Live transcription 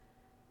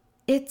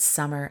It's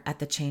summer at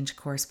the Change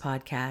Course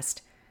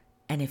podcast,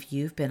 and if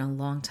you've been a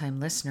longtime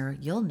listener,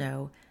 you'll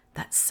know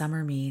that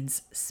summer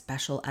means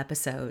special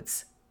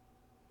episodes.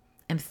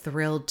 I'm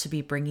thrilled to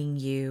be bringing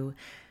you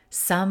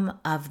some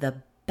of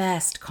the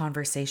best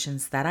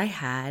conversations that I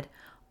had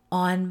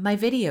on my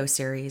video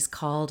series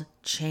called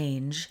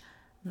Change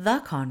the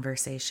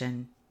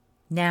Conversation.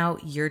 Now,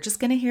 you're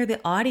just going to hear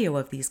the audio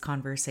of these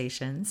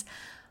conversations,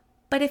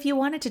 but if you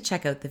wanted to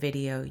check out the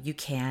video, you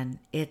can.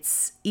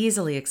 It's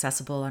easily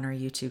accessible on our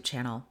YouTube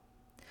channel.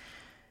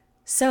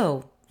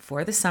 So,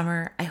 for the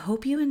summer, I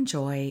hope you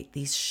enjoy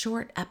these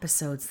short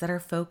episodes that are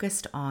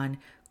focused on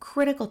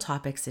critical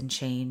topics in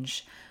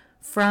change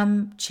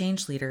from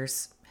change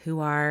leaders who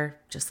are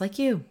just like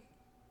you.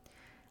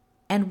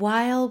 And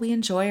while we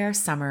enjoy our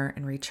summer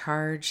and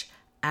recharge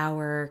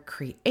our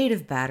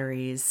creative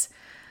batteries,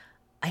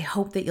 I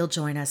hope that you'll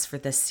join us for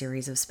this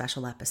series of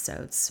special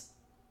episodes.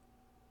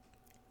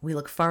 We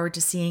look forward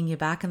to seeing you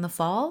back in the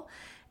fall,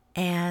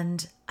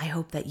 and I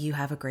hope that you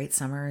have a great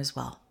summer as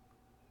well.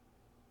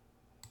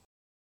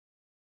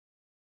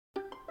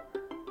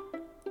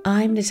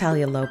 I'm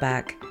Natalia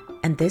Loback,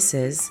 and this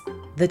is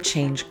the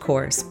Change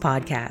Course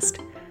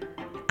podcast.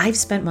 I've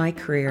spent my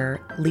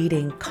career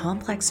leading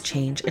complex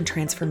change and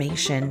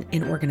transformation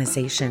in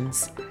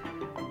organizations.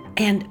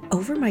 And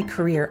over my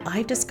career,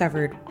 I've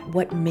discovered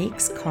what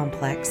makes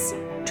complex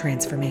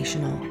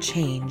transformational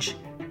change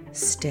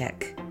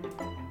stick.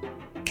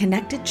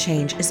 Connected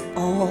change is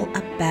all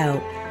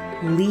about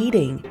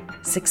leading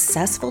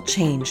successful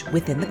change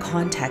within the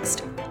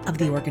context of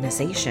the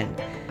organization.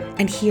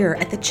 And here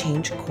at the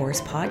Change Course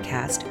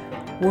podcast,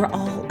 we're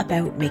all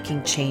about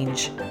making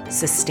change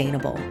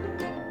sustainable.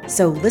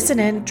 So listen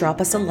in, drop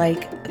us a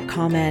like, a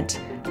comment,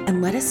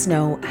 and let us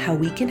know how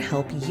we can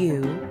help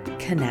you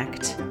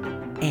connect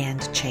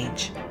and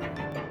change.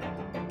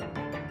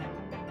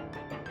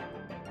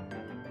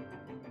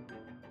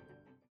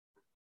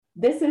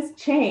 This is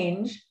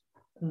Change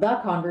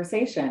the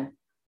Conversation.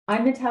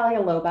 I'm Natalia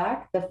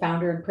Loback, the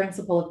founder and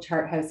principal of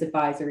Charthouse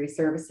Advisory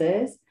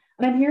Services,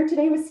 and I'm here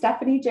today with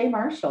Stephanie J.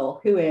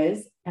 Marshall, who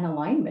is an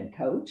alignment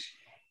coach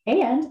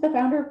and the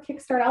founder of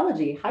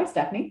Kickstartology. Hi,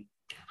 Stephanie.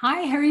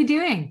 Hi, how are you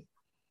doing?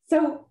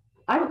 So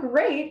I'm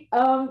great.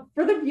 For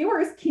the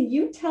viewers, can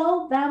you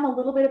tell them a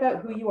little bit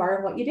about who you are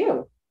and what you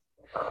do?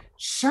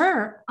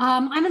 Sure.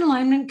 I'm an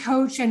alignment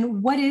coach,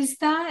 and what is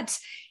that?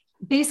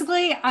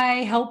 Basically,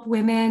 I help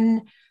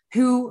women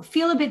who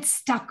feel a bit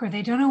stuck, or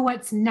they don't know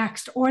what's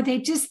next, or they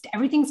just,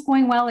 everything's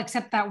going well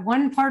except that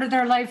one part of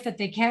their life that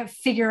they can't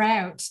figure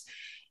out.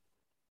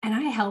 And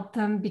I help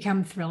them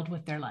become thrilled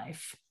with their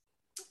life.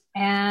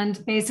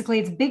 And basically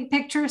it's big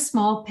picture,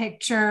 small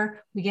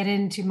picture. We get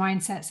into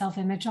mindset,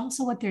 self-image,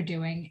 also what they're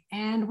doing,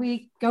 and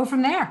we go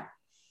from there.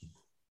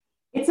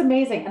 It's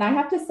amazing. And I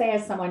have to say,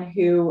 as someone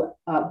who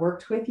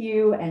worked with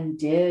you and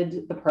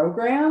did the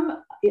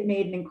program, it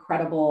made an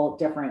incredible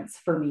difference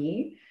for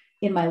me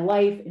in my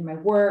life, in my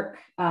work,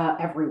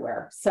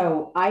 everywhere.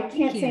 So I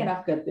can't say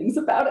enough good things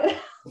about it.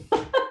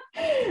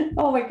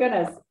 Oh my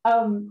goodness.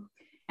 And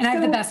I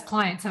have the best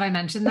clients. Have I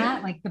mentioned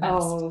that? Like the best.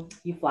 Oh,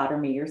 you flatter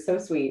me. You're so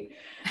sweet.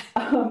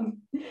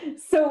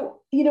 So,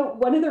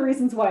 one of the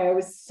reasons why I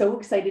was so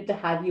excited to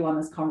have you on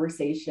this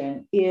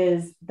conversation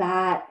is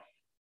that,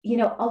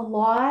 a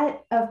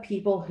lot of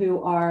people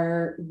who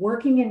are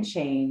working in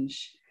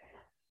change,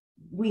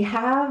 we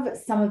have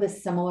some of the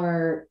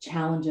similar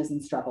challenges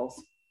and struggles.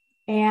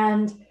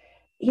 And,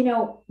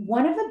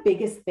 one of the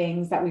biggest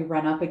things that we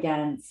run up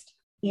against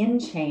in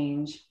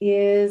change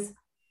is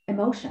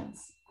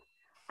emotions.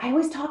 I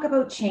always talk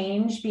about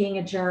change being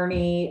a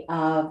journey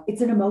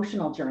it's an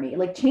emotional journey.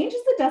 Like, change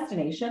is the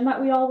destination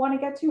that we all want to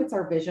get to. It's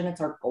our vision,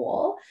 it's our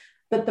goal.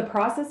 But the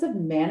process of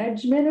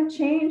management of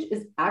change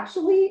is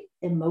actually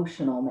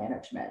emotional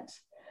management.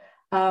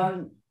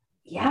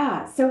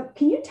 So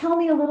can you tell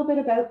me a little bit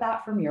about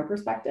that from your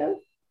perspective?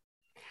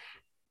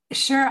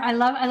 Sure. I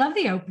love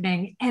the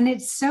opening, and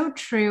it's so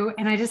true.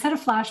 And I just had a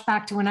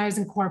flashback to when I was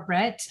in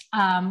corporate,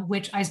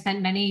 which I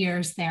spent many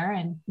years there,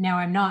 and now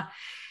I'm not.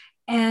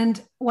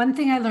 And one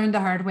thing I learned the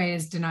hard way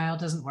is denial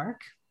doesn't work,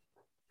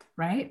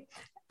 right?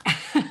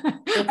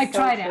 I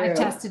tried it. I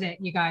tested it,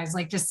 you guys,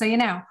 just so you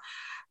know.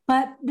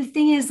 But the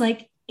thing is,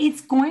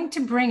 it's going to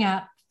bring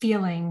up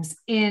feelings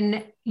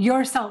in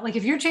yourself.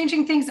 If you're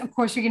changing things, of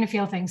course, you're going to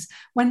feel things.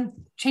 When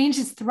change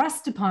is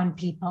thrust upon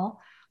people,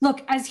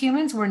 look, as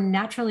humans, we're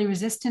naturally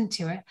resistant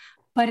to it,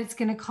 but it's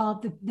going to call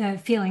up the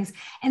feelings.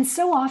 And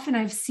so often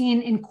I've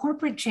seen in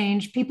corporate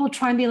change, people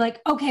try and be like,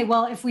 okay,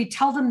 well, if we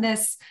tell them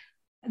this,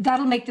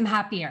 that'll make them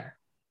happier,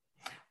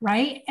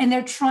 right? And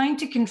they're trying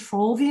to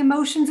control the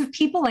emotions of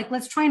people.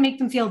 Let's try and make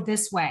them feel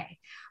this way,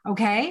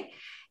 okay?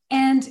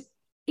 And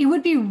it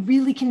would be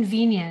really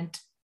convenient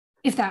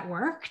if that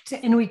worked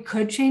and we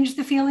could change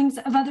the feelings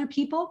of other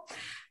people.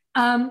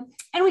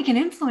 And we can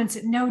influence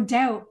it, no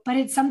doubt, but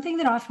it's something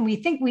that often we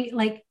think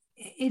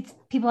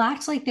people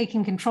act like they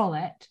can control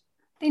it.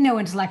 They know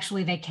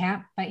intellectually they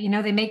can't, but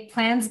they make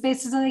plans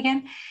based on they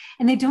can,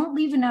 and they don't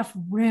leave enough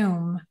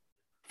room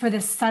for the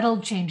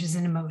subtle changes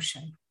in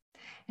emotion.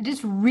 And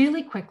just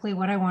really quickly,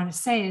 what I want to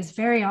say is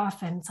very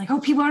often it's like, oh,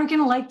 people aren't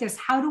going to like this.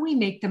 How do we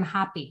make them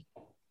happy?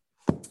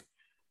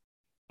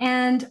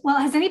 And well,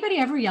 has anybody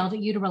ever yelled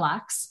at you to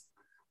relax?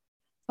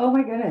 Oh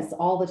my goodness,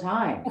 all the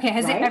time. Okay,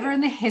 has it ever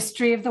in the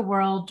history of the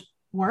world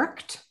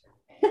worked?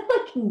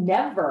 Like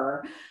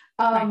never.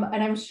 And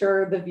I'm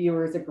sure the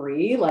viewers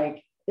agree,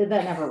 like that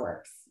never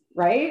works,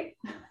 right?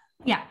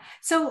 Yeah.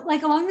 So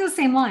like along those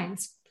same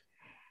lines,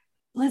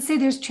 let's say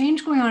there's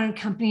change going on in a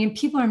company and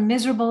people are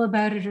miserable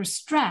about it or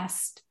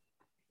stressed.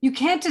 You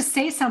can't just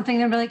say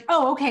something and be like,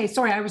 oh, okay,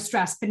 sorry, I was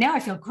stressed, but now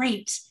I feel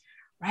great,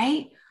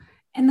 right?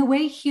 And the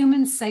way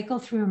humans cycle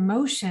through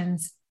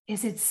emotions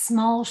is it's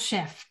small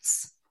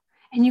shifts.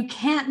 And you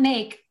can't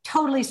make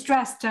totally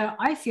stressed to,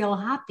 I feel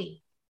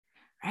happy,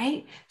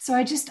 right? So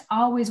I just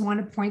always want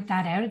to point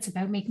that out. It's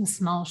about making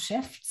small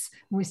shifts.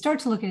 When we start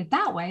to look at it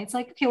that way, it's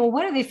like, okay, well,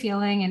 what are they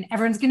feeling? And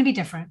everyone's going to be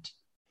different.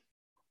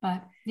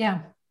 But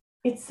yeah.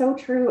 It's so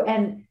true.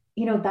 And,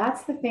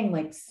 that's the thing,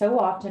 like so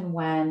often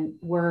when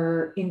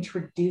we're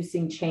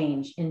introducing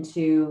change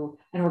into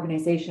an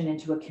organization,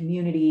 into a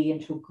community,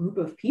 into a group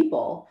of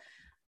people,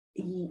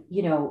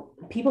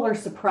 people are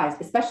surprised,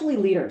 especially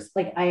leaders.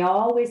 Like I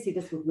always see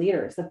this with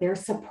leaders, that they're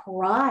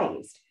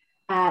surprised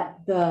at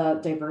the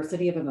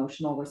diversity of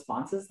emotional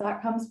responses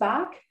that comes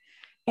back.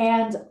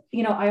 And,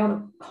 I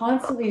am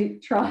constantly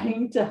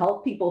trying to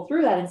help people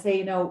through that and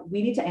say,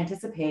 we need to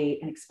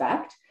anticipate and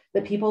expect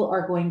that people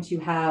are going to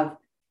have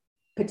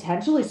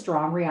potentially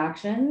strong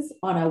reactions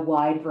on a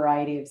wide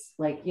variety of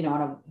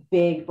on a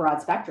big,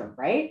 broad spectrum.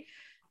 Right.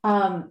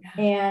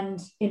 And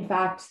in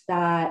fact,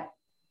 that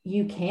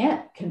you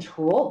can't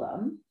control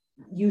them.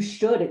 You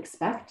should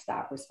expect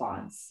that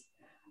response.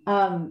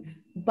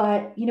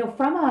 But,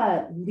 from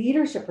a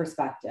leadership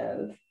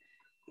perspective,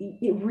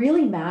 it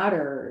really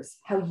matters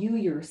how you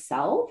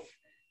yourself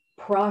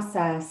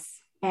process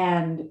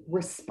and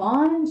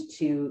respond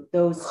to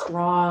those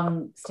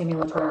strong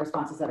stimulatory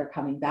responses that are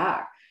coming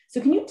back. So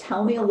can you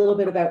tell me a little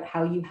bit about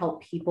how you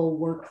help people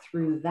work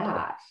through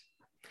that?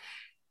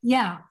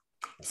 Yeah.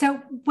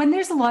 So when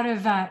there's a lot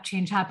of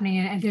change happening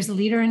and there's a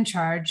leader in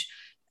charge,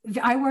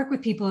 I work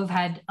with people who've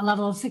had a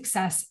level of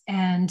success.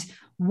 And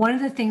one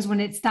of the things when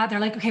it's that, they're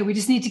like, okay, we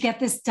just need to get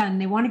this done.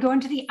 They want to go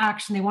into the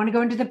action. They want to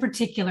go into the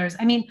particulars.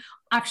 I mean,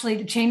 actually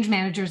the change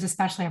managers,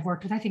 especially I've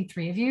worked with, I think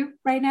 3 of you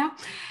right now.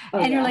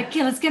 You're like,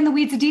 okay, let's get in the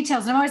weeds of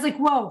details. And I'm always like,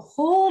 whoa,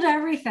 hold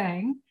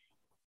everything.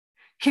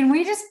 Can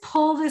we just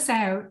pull this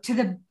out to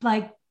the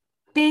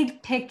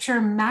big picture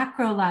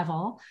macro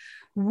level?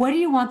 What do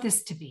you want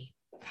this to be?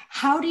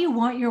 How do you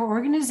want your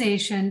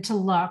organization to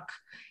look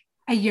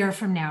a year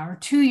from now or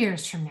 2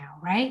 years from now,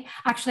 right?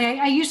 Actually,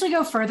 I usually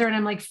go further and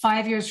I'm like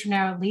 5 years from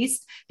now at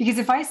least, because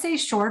if I say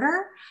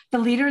shorter, the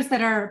leaders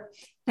that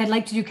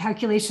like to do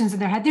calculations in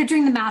their head, they're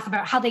doing the math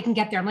about how they can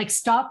get there. I'm like,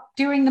 stop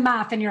doing the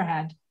math in your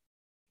head.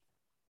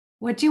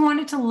 What do you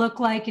want it to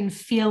look like and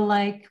feel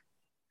like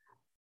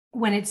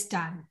when it's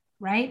done,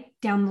 right?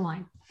 Down the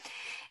line.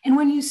 And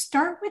when you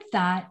start with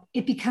that,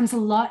 it becomes a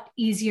lot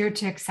easier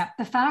to accept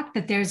the fact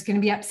that there's going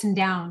to be ups and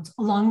downs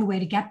along the way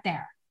to get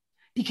there,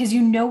 because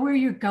you know where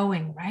you're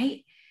going,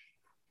 right?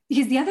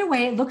 Because the other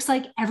way, it looks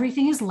like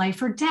everything is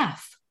life or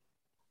death.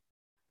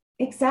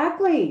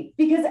 Exactly.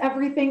 Because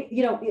everything,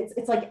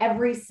 it's like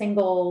every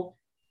single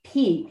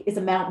peak is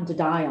a mountain to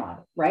die on,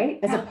 right?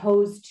 As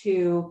opposed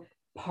to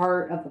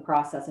part of the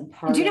process and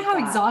part. Do you know how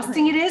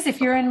exhausting it is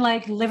if you're in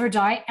live or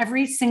die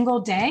every single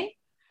day?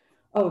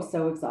 Oh,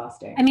 so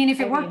exhausting. I mean, if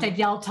it worked, I'd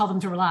tell them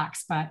to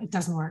relax, but it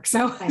doesn't work.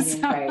 So,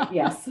 right.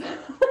 Yes.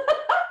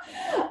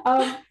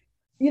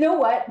 You know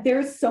what?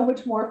 There's so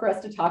much more for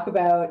us to talk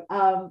about.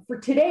 For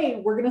today,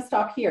 we're going to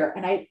stop here.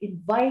 And I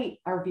invite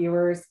our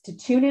viewers to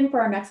tune in for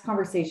our next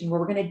conversation, where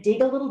we're going to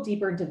dig a little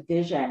deeper into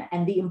vision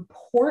and the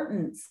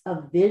importance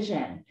of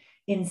vision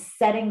in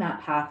setting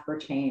that path for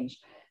change.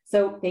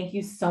 So thank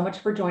you so much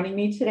for joining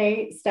me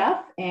today,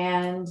 Steph.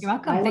 And you're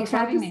welcome. Thanks for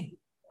having me.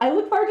 I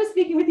look forward to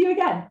speaking with you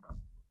again.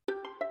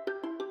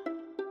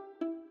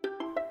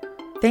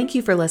 Thank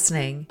you for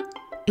listening.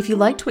 If you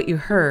liked what you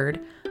heard,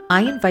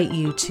 I invite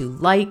you to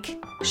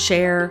like,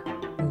 share,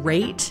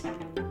 rate,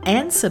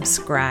 and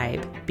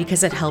subscribe,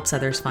 because it helps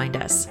others find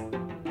us.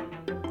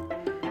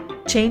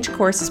 Change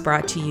Course is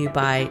brought to you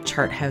by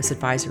Charthouse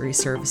Advisory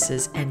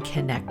Services and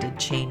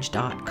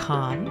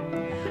ConnectedChange.com.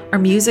 Our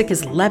music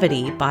is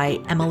Levity by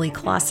Emily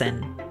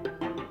Clausen.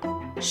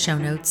 Show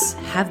notes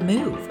have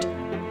moved.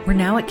 We're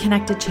now at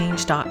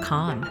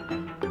ConnectedChange.com.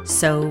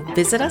 So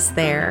visit us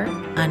there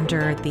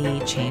under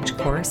the Change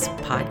Course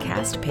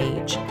podcast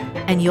page,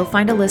 and you'll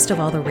find a list of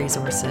all the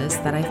resources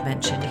that I've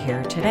mentioned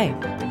here today.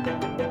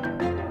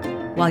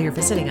 While you're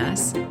visiting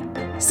us,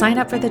 sign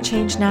up for the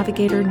Change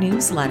Navigator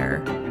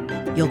newsletter.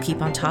 You'll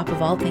keep on top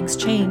of all things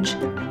change,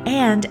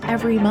 and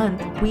every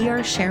month we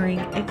are sharing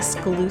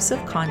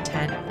exclusive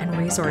content and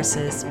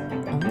resources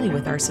only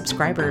with our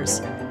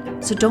subscribers.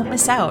 So don't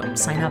miss out.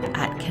 Sign up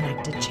at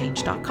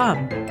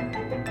ConnectedChange.com.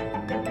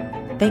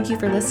 Thank you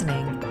for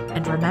listening,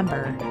 and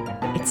remember,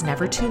 it's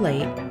never too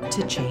late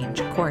to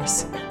change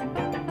course.